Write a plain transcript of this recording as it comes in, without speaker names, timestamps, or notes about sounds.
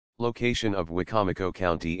Location of Wicomico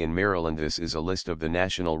County in Maryland. This is a list of the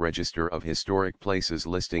National Register of Historic Places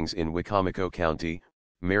listings in Wicomico County,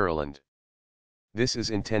 Maryland. This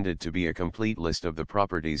is intended to be a complete list of the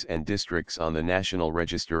properties and districts on the National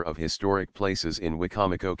Register of Historic Places in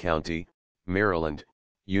Wicomico County, Maryland,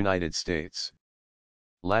 United States.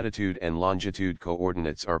 Latitude and longitude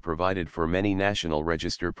coordinates are provided for many National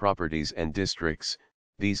Register properties and districts.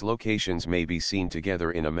 These locations may be seen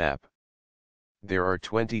together in a map. There are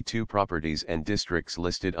 22 properties and districts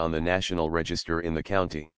listed on the National Register in the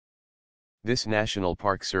county. This National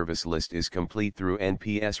Park Service list is complete through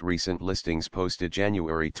NPS recent listings posted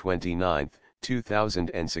January 29,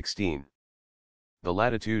 2016. The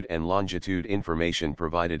latitude and longitude information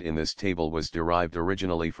provided in this table was derived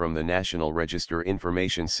originally from the National Register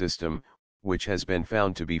Information System, which has been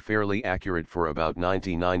found to be fairly accurate for about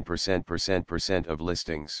 99% of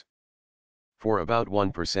listings. For about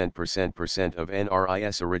 1% of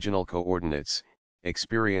NRIS original coordinates,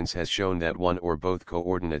 experience has shown that one or both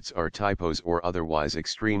coordinates are typos or otherwise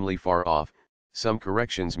extremely far off. Some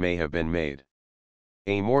corrections may have been made.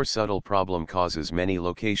 A more subtle problem causes many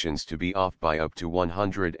locations to be off by up to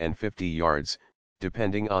 150 yards,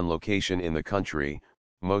 depending on location in the country.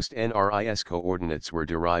 Most NRIS coordinates were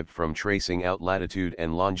derived from tracing out latitude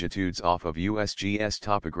and longitudes off of USGS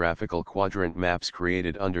topographical quadrant maps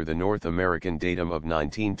created under the North American Datum of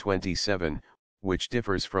 1927, which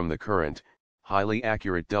differs from the current, highly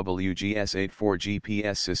accurate WGS-84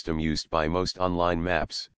 GPS system used by most online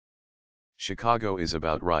maps. Chicago is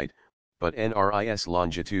about right, but NRIS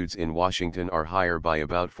longitudes in Washington are higher by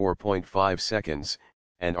about 4.5 seconds,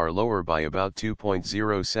 and are lower by about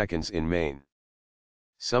 2.0 seconds in Maine.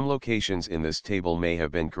 Some locations in this table may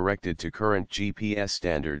have been corrected to current GPS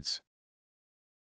standards.